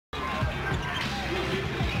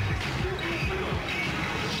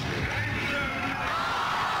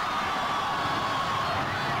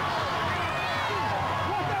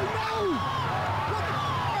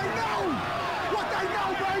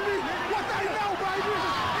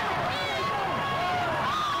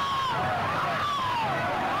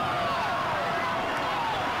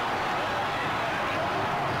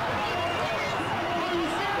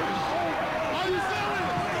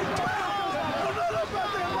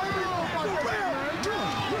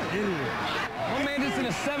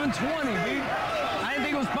720, dude. I didn't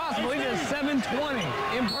think it was possible. He did 720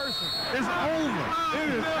 in person. It's over.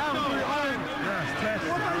 It is absolutely over. Yes, that's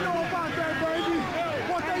what they know about that, baby.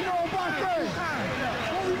 What they know about that.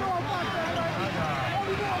 What we know about that, baby. What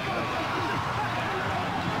we know about that.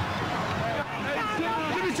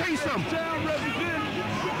 Let me tell you something.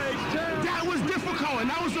 That was difficult,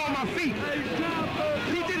 and I was on my feet.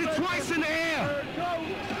 He did it twice in the air.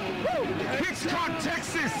 Hitchcock,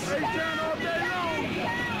 Texas.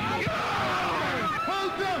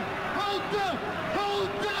 Hold up! Hold up!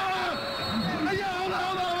 Hold up! Hey, yo, hold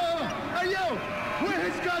on. Hey, yo, where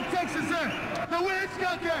Hitchcock, Texas at? Now, where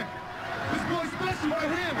Hitchcock at? This boy special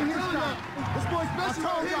right here. This boy special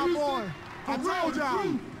right here. I told y'all.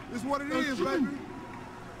 This is what it is, baby.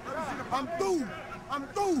 I'm through. I'm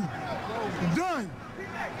done.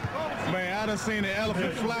 Man, I done seen the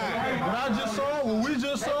elephant fly. What we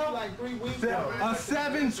just saw, a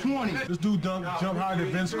 720. This dude jump higher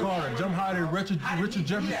than Vince Carter, jump higher than Richard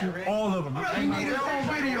Jefferson, all of them. He needed his own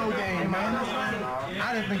video game, man.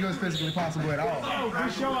 I didn't think it was physically possible at all.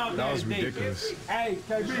 That was ridiculous. Hey,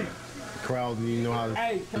 KB. The crowd didn't even know how to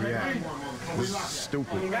react. It was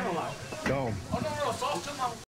stupid. Dumb.